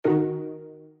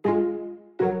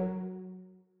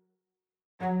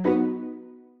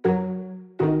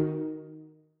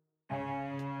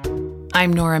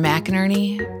I'm Nora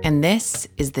McInerney, and this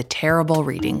is the Terrible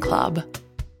Reading Club.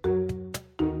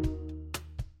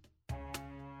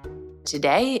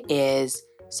 Today is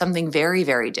something very,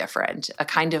 very different, a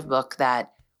kind of book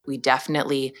that we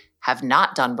definitely have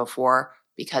not done before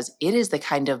because it is the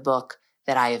kind of book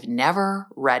that I have never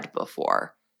read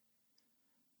before.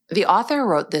 The author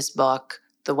wrote this book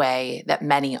the way that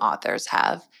many authors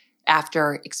have,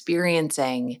 after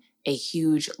experiencing a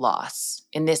huge loss,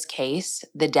 in this case,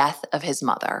 the death of his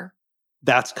mother.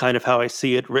 That's kind of how I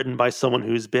see it, written by someone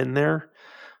who's been there,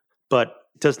 but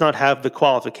does not have the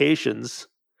qualifications,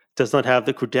 does not have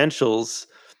the credentials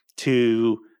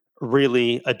to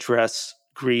really address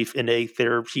grief in a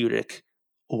therapeutic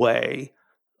way.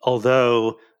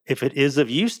 Although, if it is of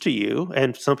use to you,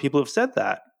 and some people have said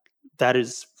that, that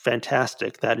is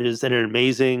fantastic. That is an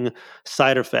amazing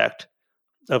side effect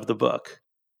of the book.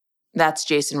 That's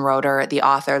Jason Roeder, the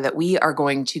author that we are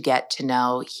going to get to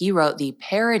know. He wrote the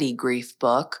parody grief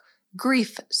book,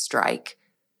 Griefstrike.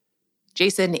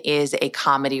 Jason is a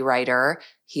comedy writer.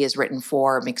 He has written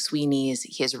for McSweeney's.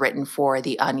 He has written for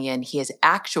The Onion. He is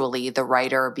actually the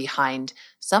writer behind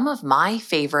some of my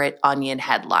favorite Onion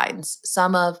headlines,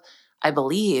 some of, I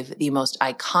believe, the most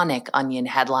iconic Onion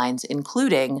headlines,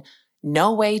 including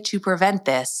 "No way to prevent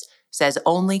this, says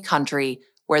only country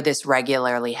where this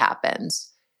regularly happens."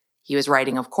 He was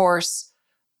writing, of course,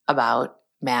 about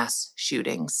mass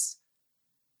shootings.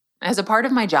 As a part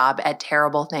of my job at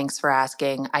Terrible Thanks for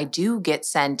Asking, I do get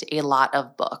sent a lot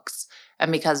of books.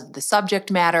 And because of the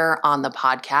subject matter on the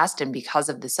podcast and because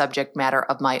of the subject matter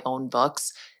of my own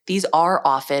books, these are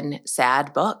often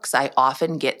sad books. I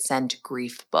often get sent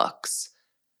grief books.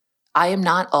 I am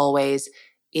not always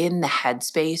in the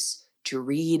headspace to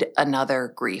read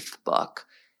another grief book.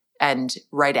 And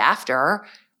right after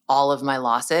all of my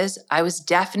losses, I was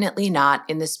definitely not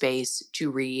in the space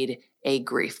to read a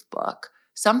grief book.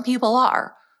 Some people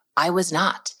are. I was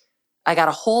not. I got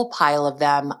a whole pile of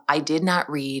them. I did not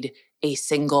read a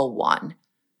single one.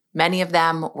 Many of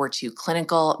them were too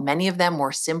clinical. Many of them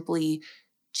were simply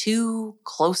too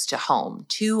close to home,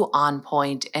 too on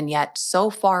point, and yet so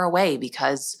far away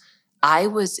because I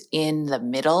was in the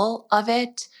middle of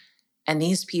it, and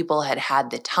these people had had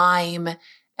the time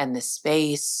and the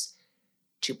space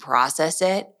to process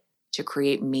it, to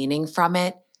create meaning from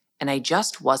it, and I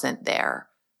just wasn't there.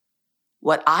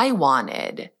 What I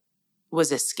wanted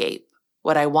was escape.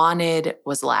 What I wanted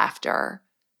was laughter.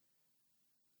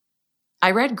 I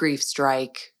read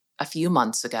Griefstrike a few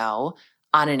months ago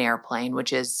on an airplane,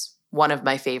 which is one of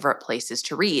my favorite places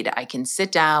to read. I can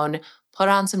sit down, put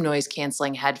on some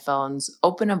noise-canceling headphones,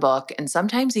 open a book, and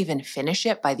sometimes even finish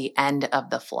it by the end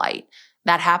of the flight.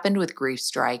 That happened with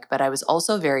Griefstrike, but I was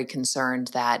also very concerned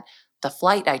that the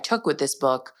flight I took with this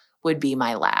book would be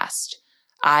my last.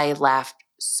 I laughed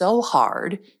so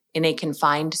hard in a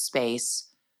confined space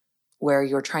where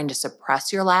you're trying to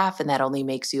suppress your laugh and that only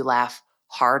makes you laugh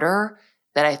harder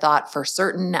that I thought for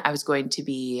certain I was going to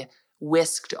be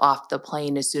whisked off the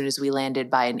plane as soon as we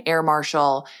landed by an air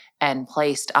marshal and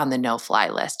placed on the no-fly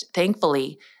list.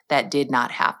 Thankfully, that did not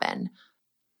happen.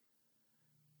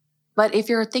 But if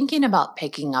you're thinking about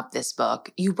picking up this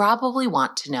book, you probably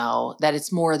want to know that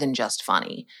it's more than just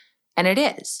funny. And it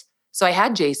is. So I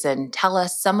had Jason tell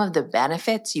us some of the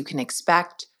benefits you can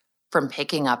expect from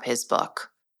picking up his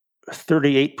book.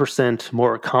 38%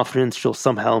 more confidence you'll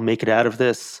somehow make it out of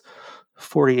this.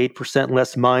 48%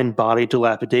 less mind-body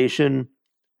dilapidation.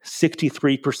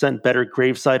 63% better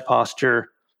graveside posture.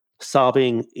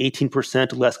 Sobbing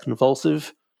 18% less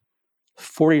convulsive.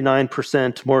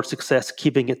 49% more success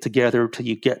keeping it together till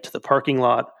you get to the parking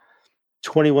lot.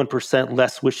 21%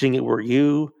 less wishing it were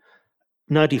you.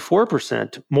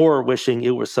 94% more wishing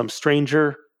it was some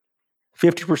stranger,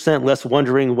 50% less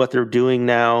wondering what they're doing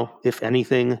now, if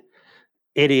anything,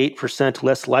 88%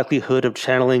 less likelihood of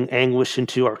channeling anguish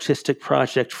into artistic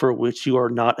project for which you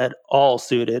are not at all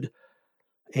suited,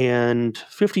 and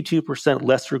 52%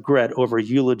 less regret over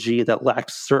eulogy that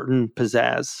lacked certain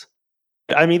pizzazz.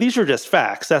 I mean, these are just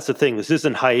facts. That's the thing. This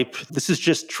isn't hype. This is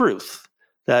just truth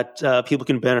that people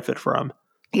can benefit from.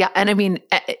 Yeah, and I mean,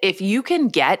 if you can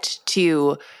get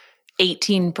to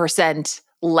 18%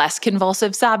 less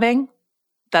convulsive sobbing,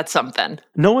 that's something.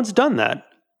 No one's done that.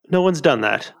 No one's done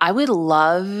that. I would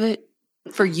love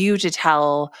for you to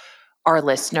tell our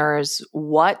listeners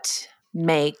what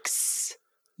makes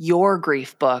your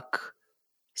grief book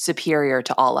superior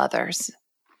to all others.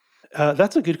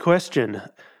 That's a good question.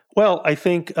 Well, I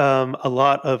think a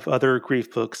lot of other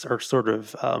grief books are sort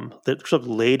of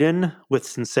laden with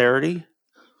sincerity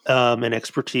and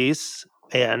expertise.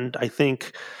 And I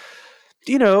think,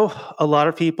 a lot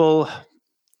of people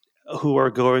who are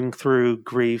going through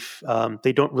grief,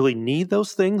 they don't really need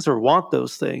those things or want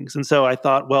those things. And so I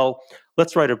thought, well,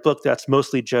 let's write a book that's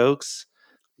mostly jokes.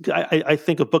 I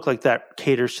think a book like that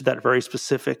caters to that very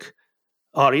specific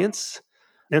audience.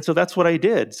 And so that's what I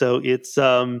did. So it's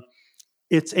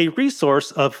a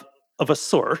resource of a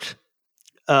sort,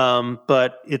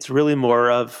 but it's really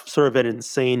more of sort of an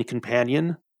insane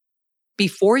companion.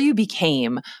 Before you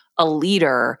became a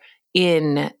leader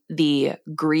in the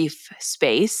grief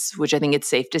space, which I think it's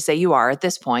safe to say you are at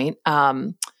this point,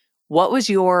 what was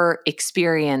your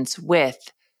experience with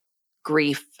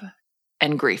grief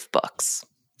and grief books?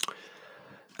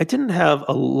 I didn't have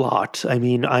a lot. I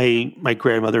mean, my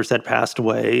grandmothers had passed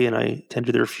away, and I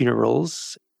attended their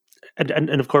funerals. And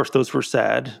of course, those were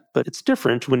sad, but it's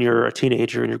different when you're a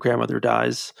teenager and your grandmother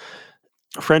dies.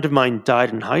 A friend of mine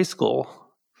died in high school.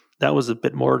 That was a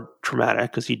bit more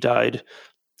traumatic because he died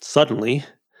suddenly,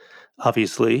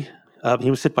 obviously. He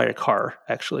was hit by a car,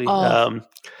 actually. Oh.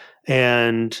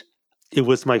 And it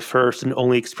was my first and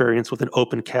only experience with an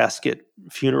open casket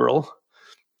funeral.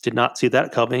 Did not see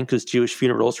that coming because Jewish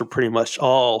funerals are pretty much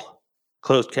all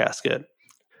closed casket.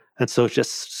 And so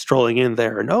just strolling in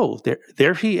there and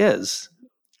there he is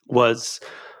was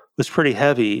pretty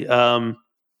heavy.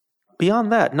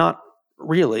 Beyond that, not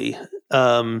really.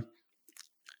 And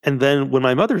then when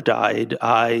my mother died,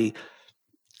 I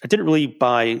didn't really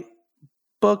buy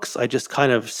books. I just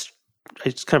kind of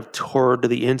toured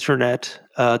the internet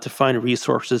to find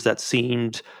resources that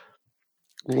seemed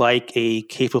like a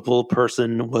capable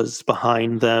person was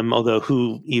behind them, although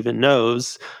who even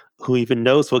knows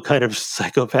what kind of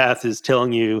psychopath is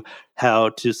telling you how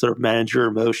to sort of manage your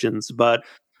emotions. But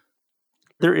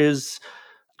there is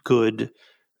good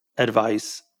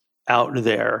advice out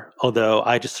there, although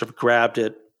I just sort of grabbed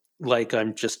it like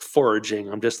I'm just foraging.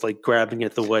 I'm just like grabbing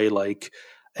it the way like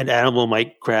an animal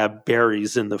might grab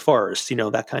berries in the forest,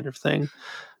 that kind of thing.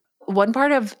 One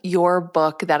part of your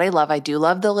book that I do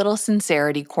love the little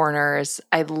sincerity corners.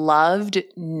 I loved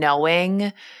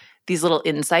knowing these little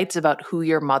insights about who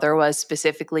your mother was,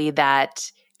 specifically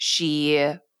that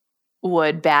she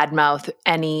would badmouth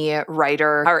any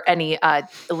writer or any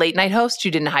late night host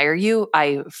who didn't hire you.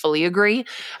 I fully agree.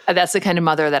 That's the kind of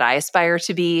mother that I aspire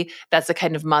to be. That's the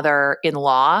kind of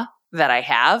mother-in-law that I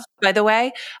have, by the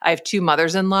way. I have 2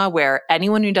 mothers-in-law where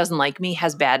anyone who doesn't like me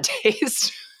has bad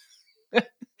taste.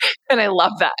 And I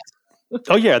love that.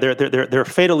 Oh yeah, they're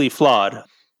fatally flawed.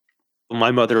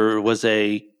 My mother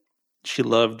she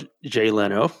loved Jay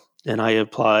Leno, and I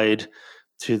applied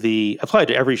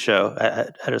to every show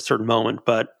at a certain moment,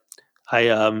 but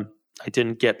I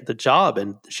didn't get the job,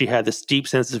 and she had this deep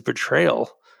sense of betrayal.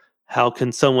 How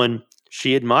can someone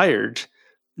she admired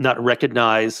not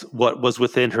recognize what was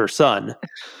within her son?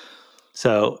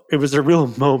 So it was a real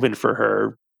moment for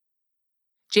her.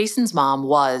 Jason's mom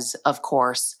was, of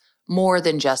course, more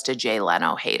than just a Jay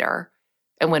Leno hater.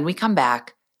 And when we come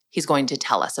back, he's going to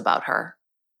tell us about her.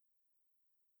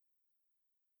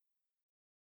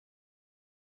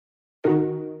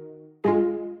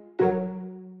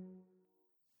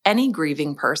 Any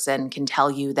grieving person can tell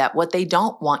you that what they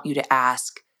don't want you to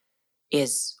ask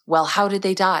is, well, how did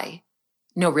they die?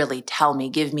 No, really, tell me,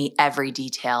 give me every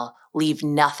detail, leave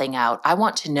nothing out. I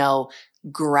want to know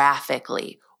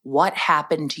graphically what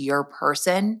happened to your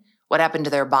person, what happened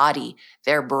to their body,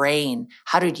 their brain.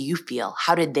 How did you feel?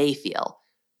 How did they feel?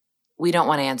 We don't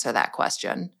want to answer that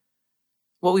question.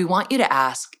 What we want you to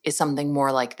ask is something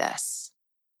more like this.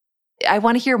 I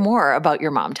want to hear more about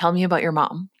your mom. Tell me about your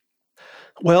mom.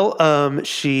 Well,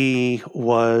 she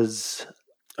was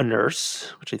a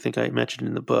nurse, which I think I mentioned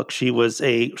in the book. She was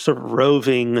a sort of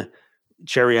roving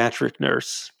geriatric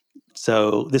nurse.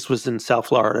 So this was in South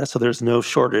Florida, so there's no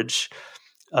shortage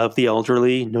of the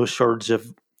elderly, no shortage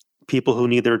of people who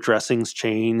need their dressings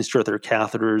changed or their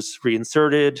catheters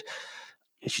reinserted.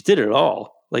 And she did it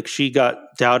all. Like, she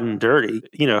got down and dirty.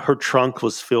 Her trunk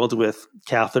was filled with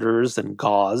catheters and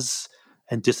gauze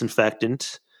and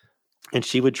disinfectant. And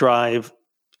she would drive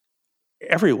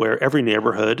everywhere, every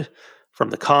neighborhood,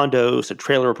 from the condos to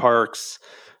trailer parks.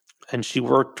 And she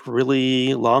worked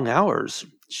really long hours.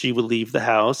 She would leave the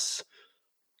house.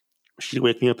 She'd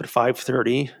wake me up at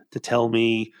 5:30 to tell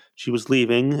me she was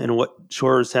leaving and what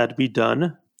chores had to be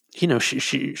done.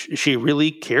 She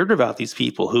really cared about these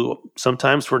people who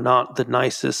sometimes were not the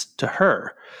nicest to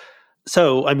her.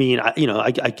 So, I mean,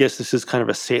 I guess this is kind of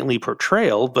a saintly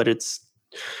portrayal, but it's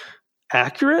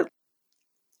accurate.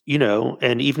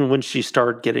 And even when she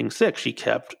started getting sick, she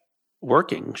kept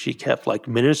working. She kept like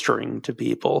ministering to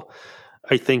people.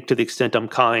 I think to the extent I'm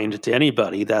kind to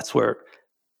anybody, that's where it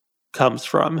comes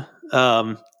from.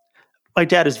 My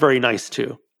dad is very nice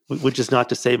too. which is not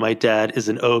to say my dad is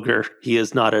an ogre. He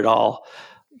is not at all.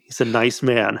 He's a nice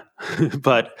man.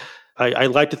 But I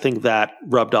like to think that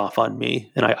rubbed off on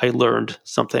me, and I learned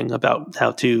something about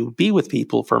how to be with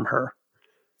people from her.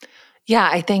 Yeah,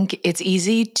 I think it's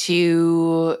easy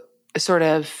to sort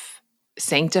of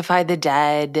sanctify the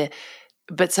dead,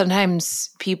 but sometimes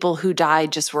people who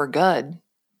died just were good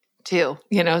too.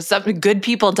 Some good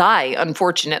people die,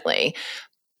 unfortunately.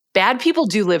 Bad people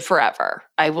do live forever.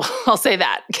 I'll say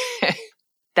that.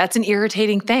 That's an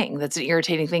irritating thing. That's an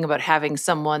irritating thing about having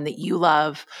someone that you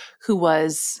love who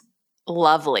was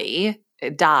lovely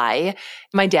die.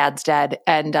 My dad's dead,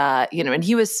 and and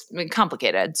he was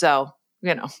complicated. So,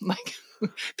 like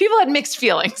people had mixed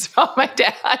feelings about my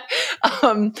dad.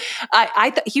 I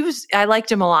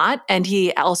liked him a lot, and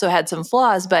he also had some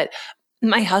flaws, but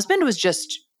my husband was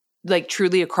just like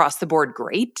truly across the board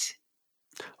great.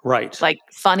 Right. Like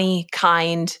funny,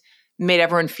 kind, made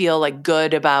everyone feel like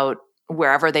good about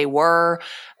wherever they were.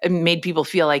 It made people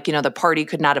feel like, the party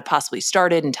could not have possibly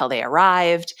started until they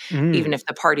arrived, even if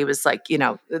the party was like,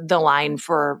 the line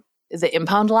for the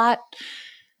impound lot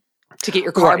to get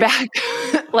your car back.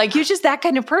 Like, he was just that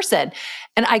kind of person.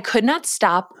 And I could not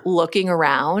stop looking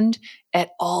around at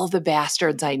all the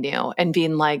bastards I knew and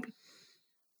being like,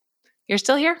 you're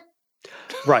still here?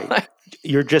 Right.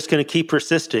 You're just going to keep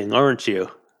persisting, aren't you?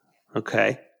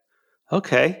 Okay.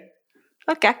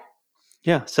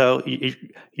 Yeah. So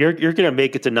you're going to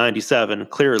make it to 97,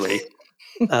 clearly.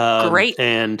 Great.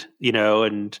 And,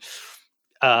 and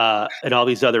all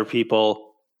these other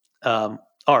people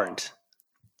aren't.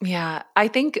 Yeah. I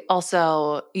think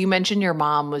also you mentioned your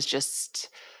mom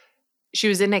she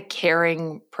was in a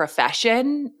caring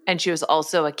profession, and she was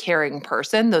also a caring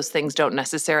person. Those things don't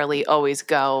necessarily always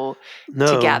go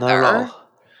together. Not at all.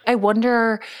 I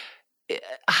wonder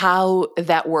how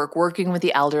that working with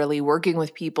the elderly, working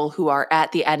with people who are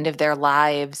at the end of their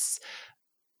lives,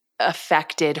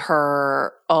 affected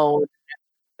her own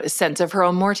sense of her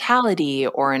own mortality,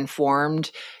 or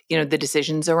informed, the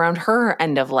decisions around her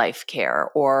end of life care,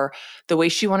 or the way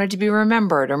she wanted to be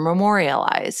remembered or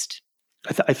memorialized.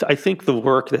 I think the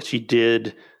work that she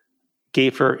did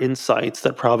gave her insights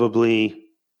that probably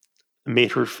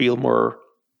made her feel more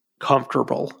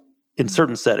comfortable in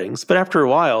certain settings. But after a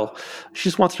while, she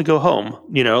just wants to go home.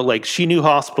 Like she knew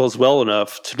hospitals well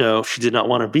enough to know she did not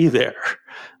want to be there.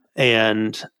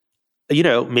 And,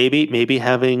 maybe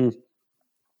having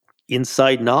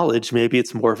inside knowledge, maybe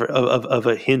it's more of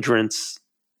a hindrance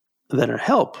than a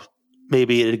help.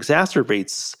 Maybe it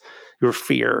exacerbates your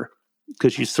fear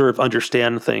because you sort of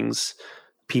understand things.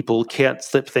 People can't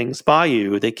slip things by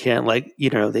you. They can't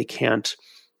they can't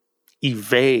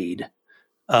evade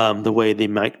the way they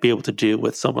might be able to do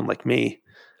with someone like me.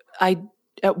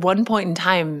 At one point in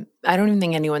time, I don't even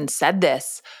think anyone said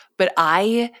this, but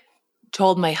I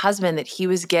told my husband that he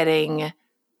was getting a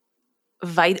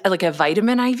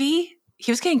vitamin IV. He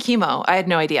was getting chemo. I had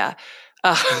no idea.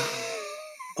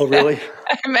 Oh, really?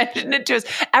 I mentioned it to us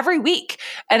every week.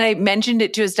 And I mentioned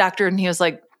it to his doctor, and he was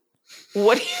like,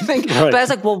 what do you think? Right. But I was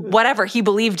like, well, whatever. He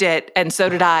believed it, and so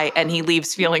did I, and he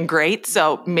leaves feeling great.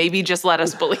 So maybe just let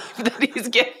us believe that he's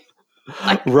getting...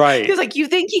 right. He was like, you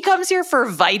think he comes here for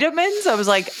vitamins? I was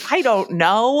like, I don't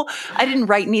know. I didn't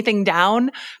write anything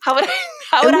down. How would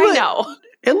I know?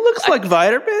 It looks like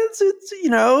vitamins. It's,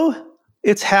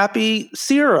 it's happy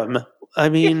serum. I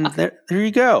mean, there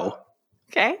you go.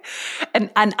 Okay. And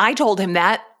I told him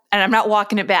that, and I'm not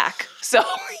walking it back. So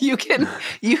you can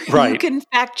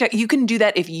fact check. You can do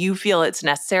that if you feel it's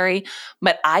necessary.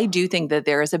 But I do think that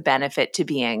there is a benefit to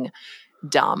being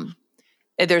dumb.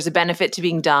 There's a benefit to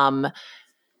being dumb,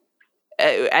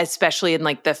 especially in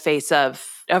like the face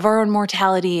of our own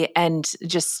mortality and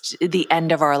just the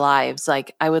end of our lives.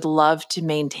 Like, I would love to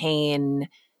maintain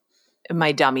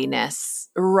my dumminess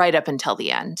right up until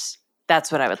the end.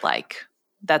 That's what I would like.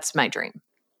 That's my dream.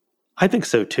 I think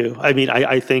so too. I mean,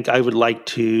 I think I would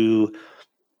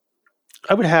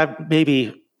have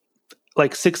maybe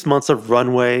like 6 months of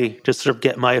runway to sort of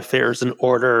get my affairs in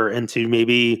order and to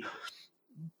maybe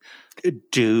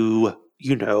do,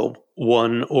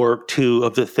 one or two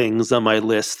of the things on my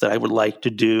list that I would like to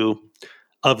do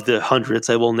of the hundreds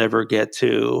I will never get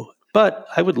to. But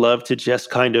I would love to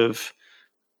just kind of,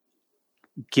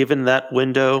 given that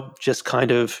window, just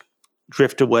kind of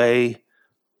drift away,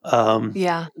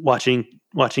 watching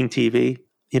TV,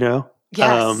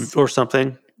 Yes. or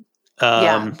something.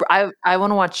 I want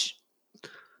to watch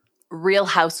Real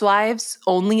Housewives,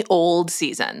 only old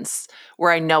seasons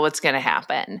where I know what's going to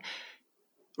happen.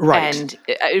 Right. And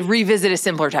revisit a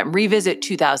simpler time. Revisit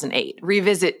 2008.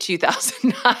 Revisit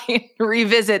 2009.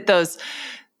 Revisit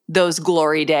those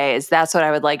glory days. That's what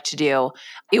I would like to do.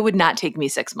 It would not take me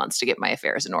 6 months to get my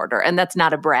affairs in order. And that's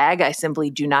not a brag. I simply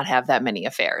do not have that many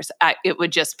affairs. It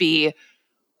would just be,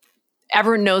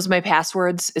 everyone knows my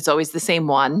passwords. It's always the same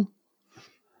one.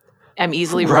 I'm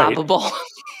easily robbable.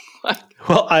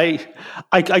 Well, I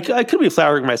could be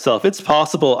flattering myself. It's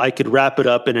possible I could wrap it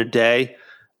up in a day.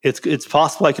 It's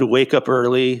possible I could wake up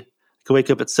early, could wake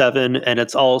up at 7, and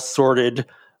it's all sorted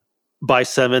by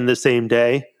 7 the same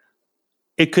day.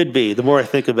 It could be. The more I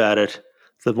think about it,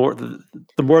 the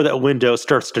more that window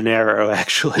starts to narrow,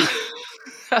 actually.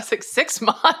 I was like, 6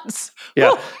 months?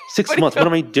 Yeah, 6 months. What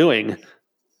am I doing?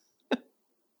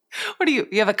 What do you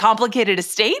have a complicated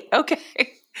estate? Okay.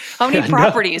 How many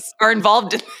properties are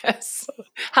involved in this?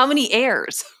 How many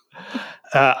heirs?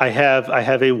 I have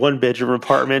a 1-bedroom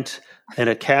apartment and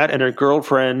a cat and a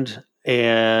girlfriend,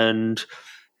 and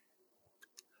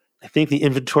I think the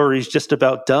inventory is just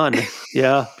about done.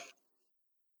 Yeah.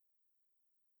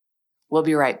 We'll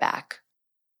be right back.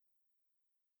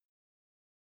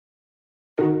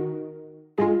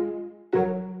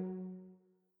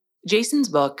 Jason's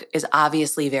book is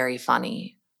obviously very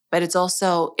funny, but it's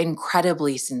also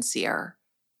incredibly sincere.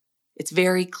 It's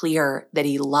very clear that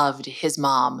he loved his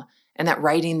mom and that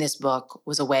writing this book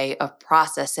was a way of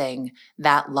processing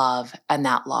that love and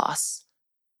that loss.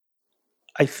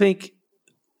 I think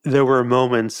there were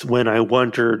moments when I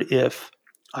wondered if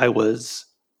I was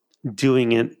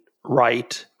doing it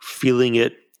right, feeling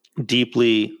it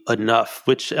deeply enough,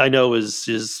 which I know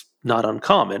is not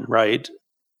uncommon, right?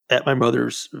 At my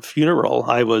mother's funeral,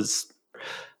 I was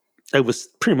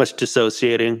pretty much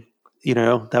dissociating.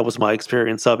 That was my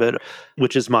experience of it,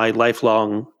 which is my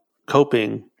lifelong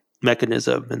coping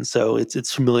mechanism, and so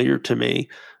it's familiar to me.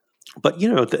 But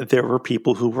there were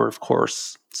people who were, of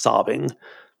course, sobbing,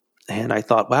 and I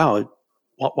thought, wow,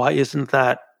 why isn't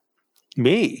that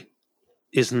me?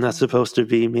 Isn't that supposed to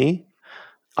be me?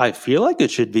 I feel like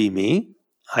it should be me.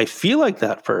 I feel like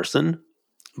that person,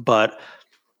 but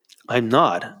I'm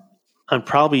not. I'm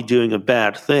probably doing a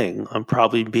bad thing. I'm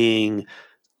probably being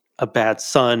a bad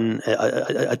son,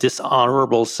 a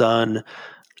dishonorable son.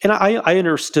 And I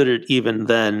understood it even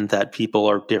then, that people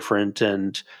are different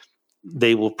and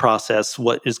they will process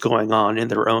what is going on in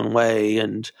their own way.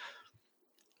 And,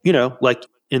 like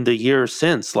in the years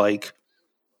since, like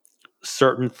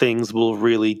certain things will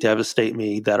really devastate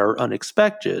me that are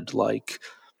unexpected. Like,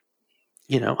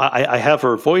 I have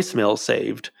her voicemail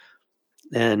saved,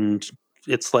 and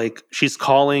it's like she's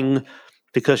calling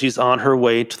because she's on her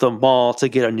way to the mall to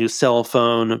get a new cell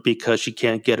phone because she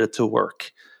can't get it to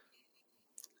work.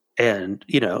 And,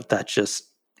 that just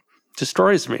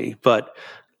destroys me. But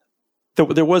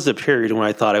there was a period when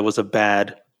I thought I was a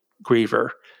bad griever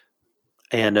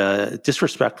and a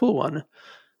disrespectful one.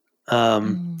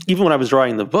 Even when I was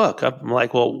writing the book, I'm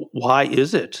like, well, why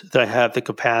is it that I have the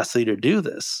capacity to do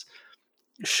this?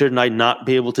 Shouldn't I not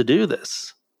be able to do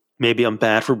this? Maybe I'm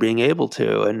bad for being able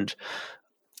to. And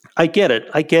I get it.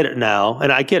 I get it now.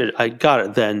 And I get it. I got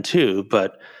it then too.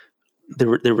 But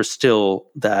there was still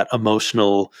that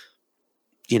emotional,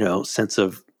 sense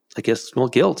of, I guess,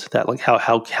 guilt, that like,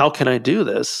 how can I do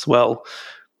this? Well,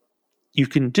 you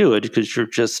can do it because you're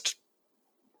just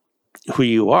who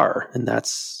you are. And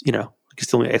that's, I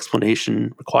guess the only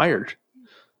explanation required.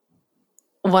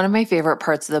 One of my favorite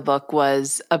parts of the book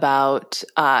was about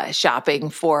shopping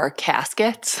for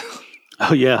caskets.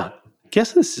 Oh, yeah. I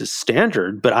guess this is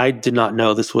standard, but I did not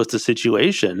know this was the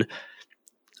situation.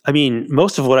 I mean,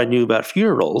 most of what I knew about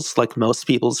funerals, like most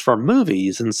people's, from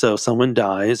movies. And so someone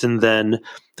dies and then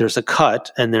there's a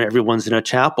cut and then everyone's in a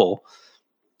chapel.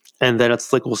 And then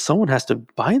it's like, well, someone has to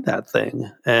buy that thing.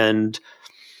 And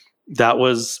that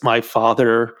was my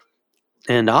father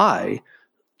and I.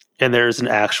 And there's an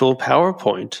actual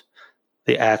PowerPoint.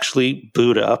 They actually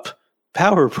boot up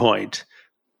PowerPoint.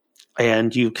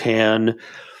 And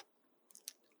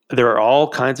there are all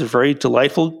kinds of very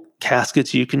delightful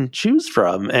caskets you can choose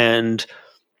from. And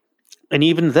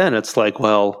even then it's like,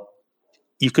 well,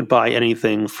 you could buy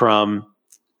anything from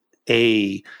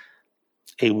a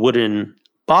wooden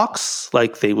box,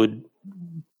 like they would.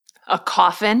 A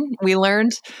coffin, we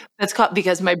learned. That's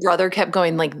because my brother kept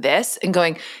going like this and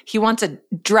going, he wants a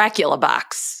Dracula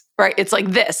box, right? It's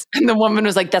like this. And the woman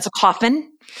was like, that's a coffin?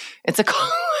 It's a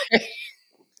coffin.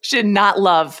 She did not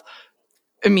love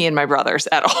me and my brothers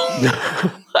at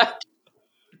all.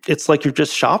 It's like you're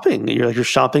just shopping. You're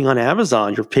shopping on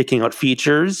Amazon. You're picking out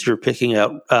features. You're picking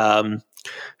out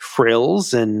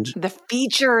frills and the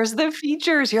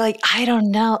features. You're like, I don't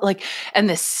know. Like, and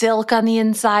the silk on the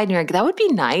inside. And you're like, that would be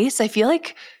nice. I feel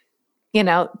like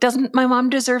Doesn't my mom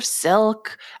deserve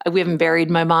silk? We haven't buried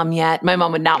my mom yet. My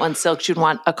mom would not want silk. She'd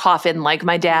want a coffin like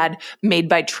my dad, made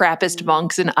by Trappist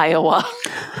monks in Iowa.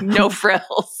 No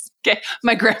frills. Okay.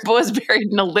 My grandpa was buried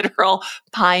in a literal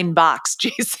pine box,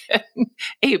 Jason.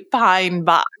 A pine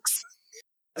box.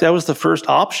 That was the first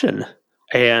option.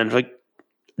 And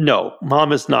no,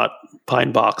 mom is not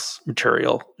pine box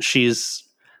material. She's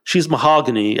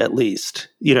mahogany at least,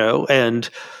 and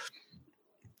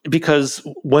because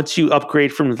once you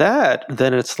upgrade from that,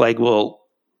 then it's like, well,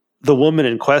 the woman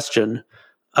in question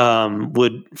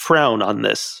would frown on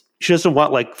this. She doesn't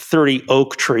want 30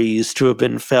 oak trees to have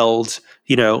been felled,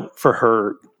 for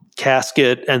her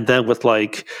casket, and then with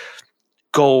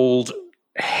gold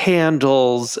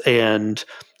handles and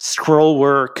scroll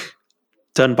work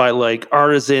done by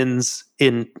artisans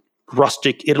in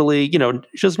rustic Italy. She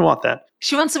doesn't want that.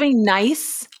 She wants something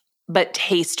nice but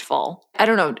tasteful. I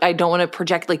don't know. I don't want to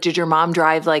project. Did your mom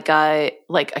drive a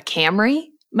Camry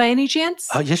by any chance?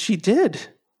 Yes, she did.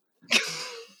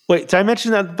 Wait, did I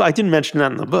mention that? I didn't mention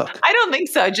that in the book. I don't think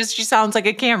so. Just she sounds like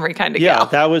a Camry kind of gal.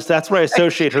 Yeah, that's what I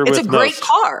associate her with. It's a great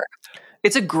car.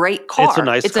 It's a great car. It's a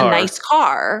nice car. It's a nice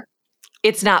car.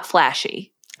 It's not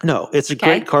flashy. No, it's a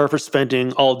great car for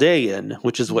spending all day in,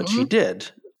 which is what she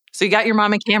did. So you got your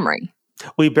mom a Camry.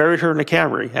 We buried her in a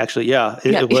Camry, actually. Yeah,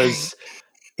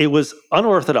 it was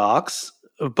unorthodox,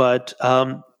 but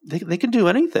they can do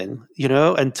anything,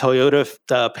 and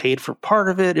Toyota paid for part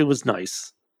of it. It was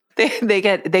nice. They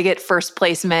get first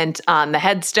placement on the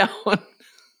headstone.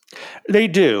 They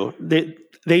do.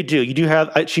 They do. You do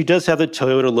have. She does have the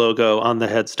Toyota logo on the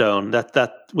headstone.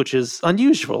 That which is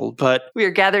unusual, but we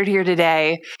are gathered here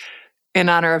today in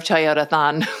honor of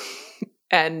Toyotathon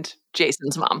and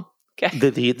Jason's mom.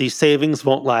 Okay. The savings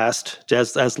won't last,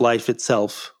 as life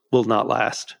itself will not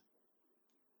last.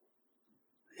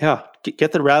 Yeah,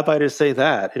 get the rabbi to say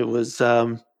that. It was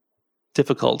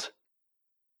difficult.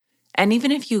 And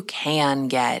even if you can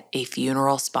get a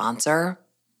funeral sponsor,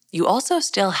 you also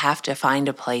still have to find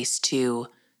a place to,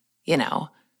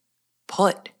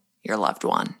 put your loved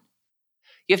one.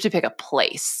 You have to pick a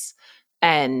place.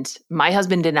 And my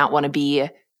husband did not want to be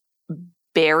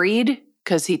buried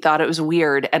because he thought it was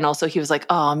weird. And also he was like,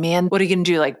 oh man, what are you going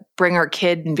to do? Bring our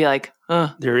kid and be like,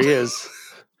 there he is.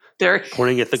 There,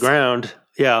 pointing at the ground.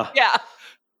 Yeah. Yeah.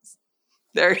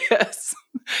 There he is.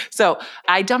 So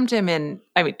I dumped him in,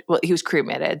 he was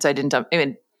cremated, so I didn't dump,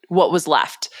 what was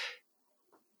left?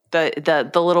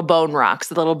 The little bone rocks,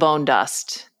 the little bone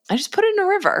dust. I just put it in a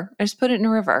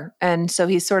river. And so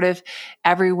he's sort of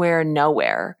everywhere,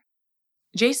 nowhere.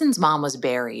 Jason's mom was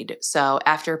buried, so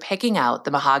after picking out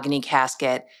the mahogany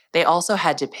casket, they also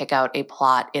had to pick out a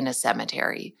plot in a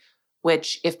cemetery,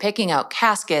 which, if picking out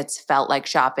caskets felt like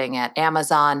shopping at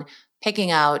Amazon,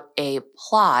 picking out a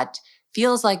plot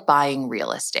feels like buying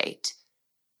real estate,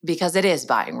 because it is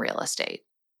buying real estate.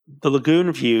 The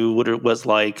lagoon view was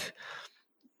like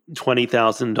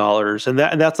 $20,000, and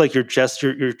that's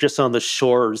you're just on the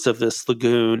shores of this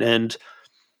lagoon, and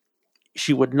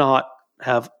she would not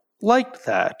have liked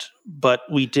that. But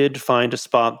we did find a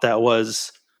spot that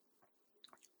was,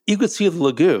 you could see the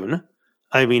lagoon.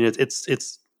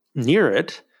 It's near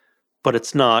it, but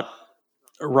it's not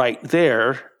right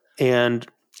there, and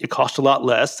it cost a lot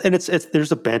less. And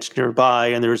there's a bench nearby,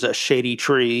 and there's a shady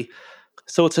tree,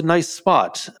 so it's a nice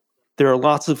spot. There are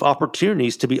lots of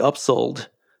opportunities to be upsold,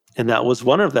 and that was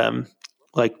one of them.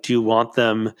 Do you want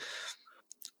them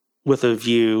with a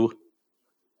view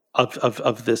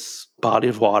of this body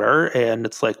of water? And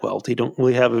it's well, they don't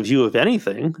really have a view of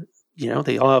anything.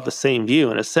 They all have the same view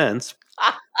in a sense.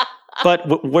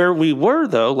 But where we were,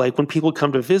 though, when people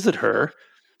come to visit her,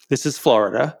 this is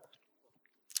Florida,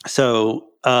 so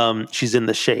she's in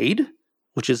the shade,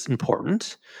 which is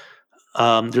important.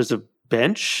 There's a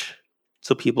bench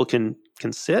so people can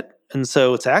sit, and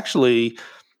so it's actually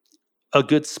a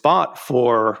good spot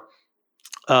for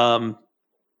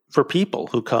people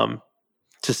who come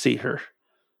to see her.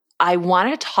 I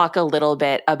want to talk a little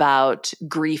bit about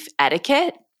grief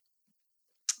etiquette,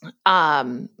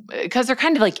 because there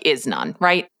kind of is none,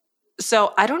 right?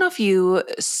 So I don't know if you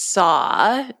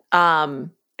saw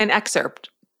an excerpt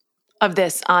of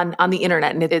this on the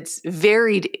internet, and it's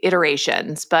varied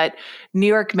iterations, but New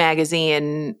York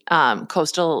Magazine,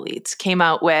 Coastal Elites, came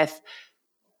out with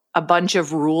a bunch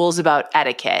of rules about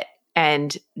etiquette,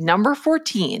 and number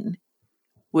 14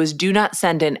 was do not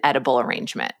send an edible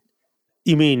arrangement.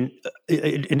 You mean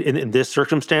in this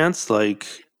circumstance?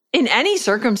 In any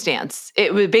circumstance,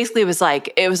 it was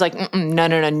like,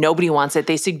 no, nobody wants it.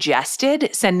 They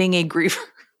suggested sending a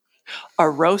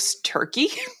roast turkey.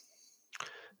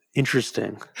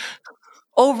 Interesting.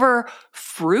 Over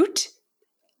fruit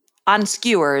on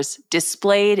skewers,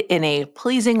 displayed in a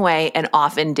pleasing way and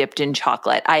often dipped in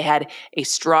chocolate. I had a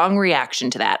strong reaction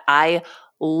to that. I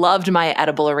loved my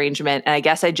edible arrangement, and I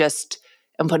guess I just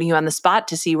am putting you on the spot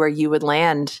to see where you would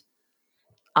land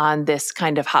on this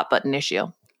kind of hot button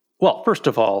issue. Well, first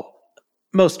of all,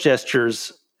 most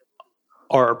gestures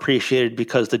are appreciated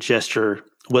because the gesture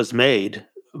was made.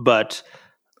 But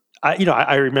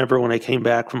I remember when I came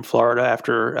back from Florida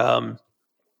after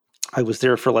I was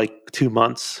there for like 2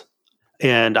 months,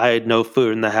 and I had no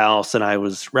food in the house, and I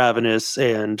was ravenous,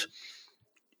 and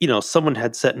someone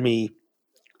had sent me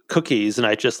cookies, and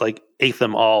I just like ate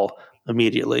them all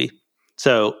immediately.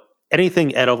 So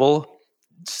anything edible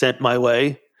sent my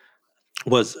way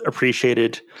was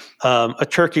appreciated. A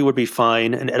turkey would be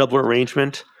fine. An edible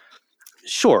arrangement,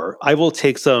 sure. I will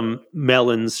take some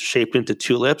melons shaped into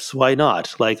tulips. Why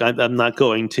not? Like I'm not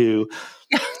going to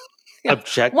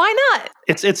object. Why not?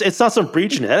 It's not some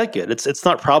breach in etiquette. It's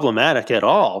not problematic at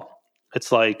all.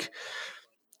 It's like,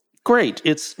 great.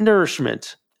 It's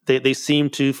nourishment. They seem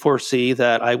to foresee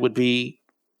that I would be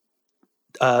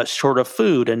short of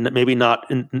food and maybe not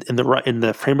in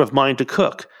the frame of mind to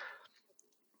cook.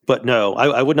 But no,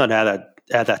 I would not add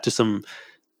that to some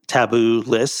taboo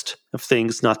list of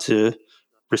things not to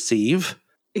receive.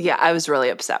 Yeah, I was really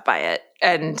upset by it.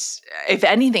 And if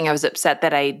anything, I was upset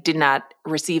that I did not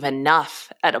receive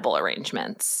enough edible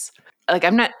arrangements. Like,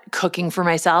 I'm not cooking for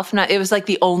myself. It was like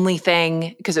the only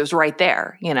thing, because it was right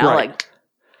there, Right. like.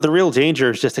 The real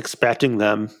danger is just expecting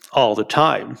them all the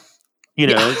time.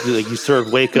 Like you sort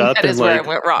of wake up and like,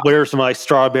 where's my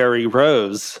strawberry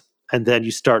rose? And then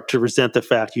you start to resent the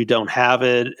fact you don't have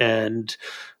it. And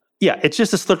yeah, it's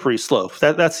just a slippery slope.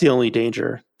 That's the only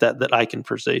danger that I can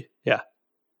foresee. Yeah.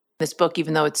 This book,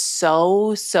 even though it's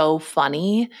so, so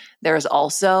funny, there's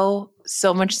also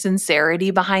so much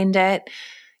sincerity behind it.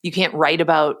 You can't write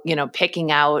about,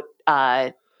 picking out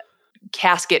a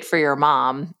casket for your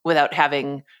mom without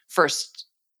having first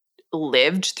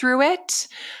lived through it,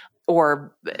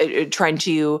 or trying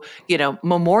to,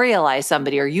 memorialize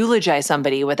somebody or eulogize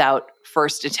somebody without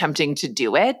first attempting to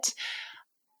do it.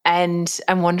 And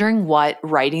I'm wondering what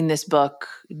writing this book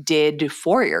did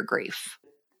for your grief.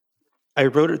 I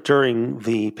wrote it during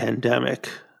the pandemic.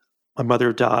 My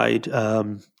mother died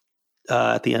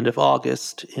at the end of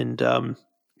August in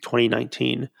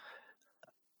 2019.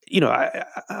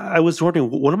 I was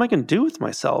wondering, what am I going to do with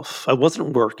myself? I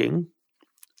wasn't working.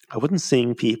 I wasn't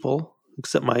seeing people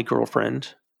except my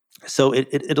girlfriend. So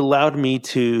it allowed me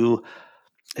to,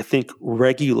 I think,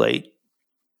 regulate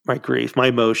my grief, my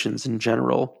emotions in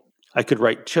general. I could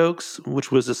write jokes,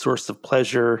 which was a source of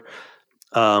pleasure.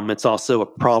 It's also a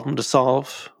problem to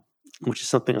solve, which is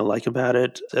something I like about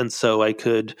it. And so I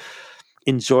could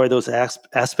enjoy those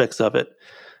aspects of it.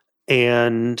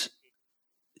 And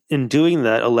in doing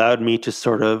that, allowed me to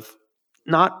sort of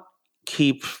not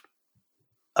keep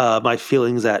my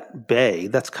feelings at bay.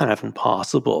 That's kind of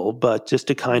impossible, but just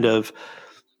to kind of,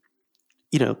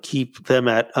 keep them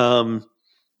at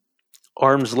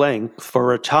arm's length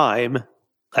for a time.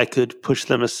 I could push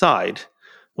them aside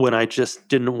when I just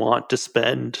didn't want to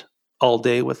spend all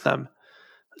day with them.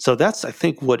 So that's, I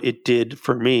think, what it did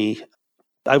for me.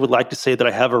 I would like to say that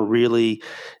I have a really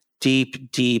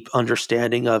deep, deep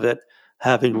understanding of it,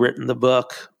 having written the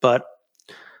book, but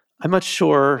I'm not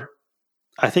sure.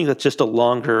 I think that's just a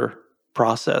longer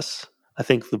process. I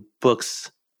think the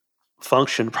book's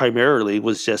function primarily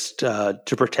was just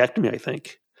to protect me, I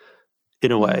think,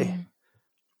 in a way.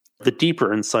 The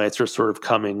deeper insights are sort of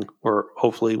coming, or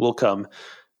hopefully will come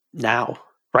now,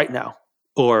 right now,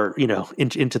 or,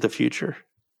 into the future.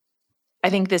 I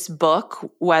think this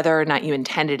book, whether or not you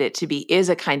intended it to be, is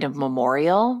a kind of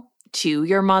memorial to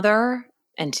your mother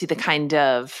and to the kind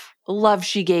of love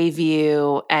she gave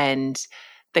you and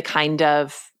the kind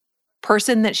of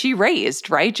person that she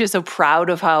raised, right? Just so proud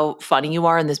of how funny you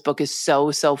are. And this book is so,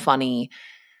 so funny.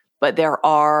 But there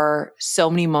are so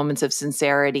many moments of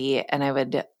sincerity, and I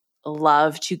would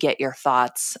love to get your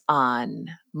thoughts on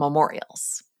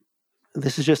memorials.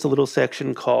 This is just a little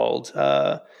section called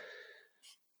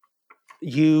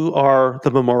You Are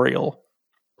the Memorial.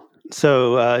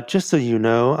 So just so you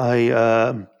know,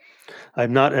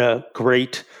 I'm not a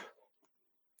great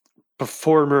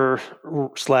performer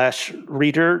 /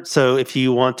 reader. So if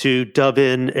you want to dub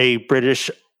in a British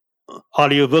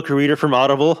audiobook reader from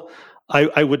Audible,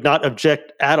 I would not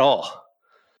object at all.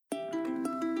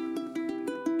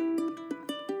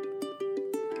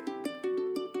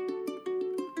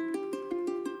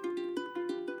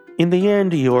 In the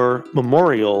end, your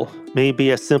memorial may be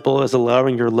as simple as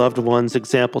allowing your loved one's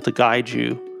example to guide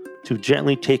you, to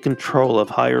gently take control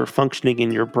of higher functioning in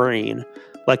your brain,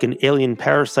 like an alien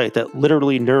parasite that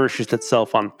literally nourishes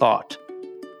itself on thought.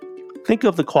 Think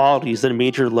of the qualities that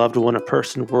made your loved one a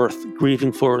person worth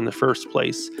grieving for in the first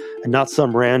place, and not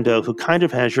some rando who kind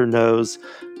of has your nose,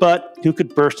 but who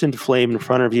could burst into flame in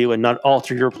front of you and not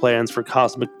alter your plans for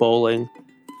cosmic bowling.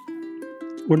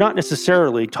 We're not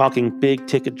necessarily talking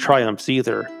big-ticket triumphs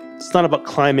either. It's not about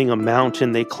climbing a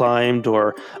mountain they climbed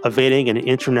or evading an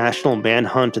international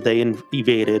manhunt they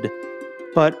evaded,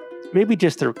 but maybe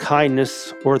just their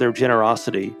kindness or their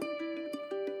generosity.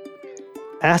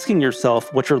 Asking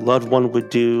yourself what your loved one would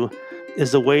do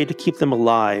is a way to keep them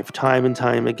alive time and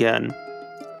time again.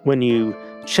 When you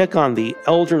check on the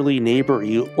elderly neighbor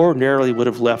you ordinarily would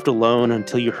have left alone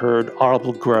until you heard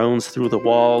audible groans through the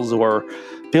walls, or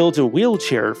build a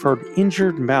wheelchair for an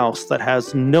injured mouse that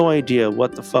has no idea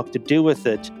what the fuck to do with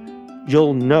it,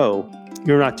 you'll know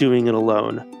you're not doing it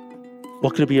alone.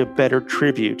 What could be a better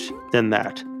tribute than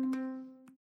that?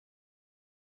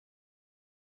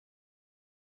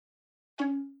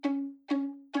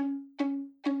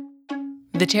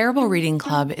 The Terrible Reading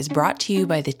Club is brought to you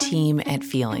by the team at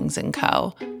Feelings &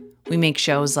 Co. We make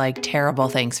shows like Terrible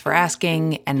Thanks for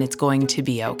Asking and It's Going to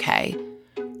Be Okay.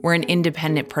 We're an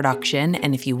independent production,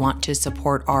 and if you want to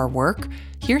support our work,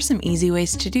 here's some easy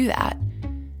ways to do that.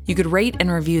 You could rate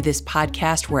and review this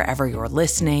podcast wherever you're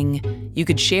listening. You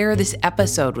could share this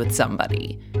episode with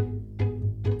somebody.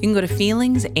 You can go to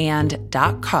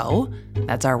feelingsand.co,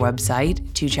 that's our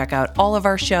website, to check out all of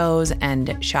our shows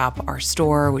and shop our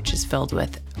store, which is filled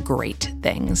with great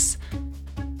things.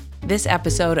 This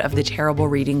episode of The Terrible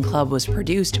Reading Club was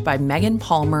produced by Megan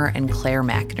Palmer and Claire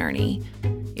McInerney.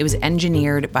 It was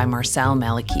engineered by Marcel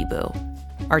Malakibu.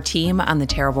 Our team on The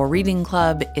Terrible Reading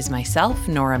Club is myself,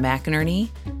 Nora McInerney,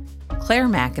 Claire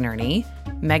McInerney,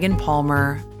 Megan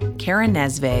Palmer, Karen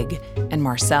Nesvig, and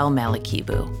Marcel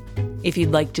Malakibu. If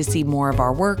you'd like to see more of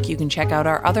our work, you can check out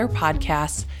our other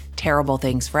podcasts, Terrible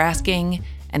Thanks for Asking,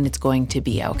 and It's Going to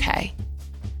Be Okay.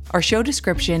 Our show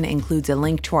description includes a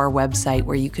link to our website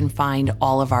where you can find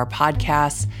all of our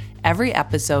podcasts, every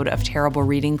episode of Terrible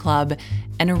Reading Club,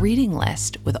 and a reading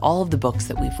list with all of the books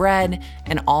that we've read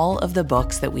and all of the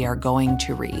books that we are going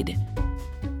to read.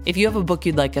 If you have a book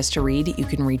you'd like us to read, you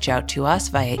can reach out to us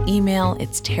via email.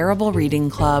 It's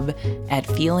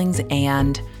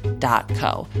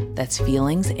terriblereadingclub@feelingsand.co. That's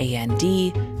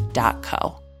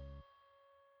feelingsand.co.